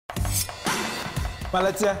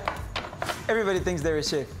Malatia, everybody thinks they're a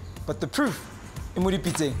chef, but the proof,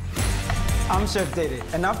 imuripite. I'm Chef Dede,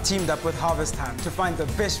 and I've teamed up with Harvest Time to find the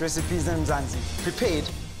best recipes in Mzansi, prepared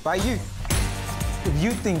by you. If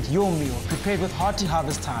you think your meal, prepared with hearty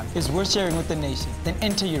Harvest Time, is worth sharing with the nation, then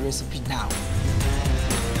enter your recipe now.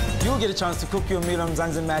 You'll get a chance to cook your meal on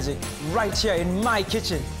Mzansi Magic right here in my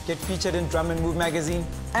kitchen. Get featured in Drum and Move magazine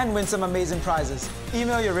and win some amazing prizes.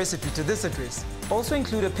 Email your recipe to this address. Also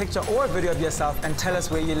include a picture or a video of yourself and tell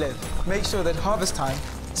us where you live. Make sure that Harvest Time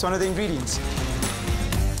is one of the ingredients.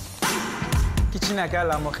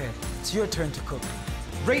 It's your turn to cook.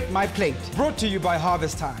 Rate My Plate, brought to you by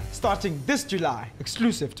Harvest Time, starting this July,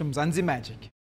 exclusive to Mzansi Magic.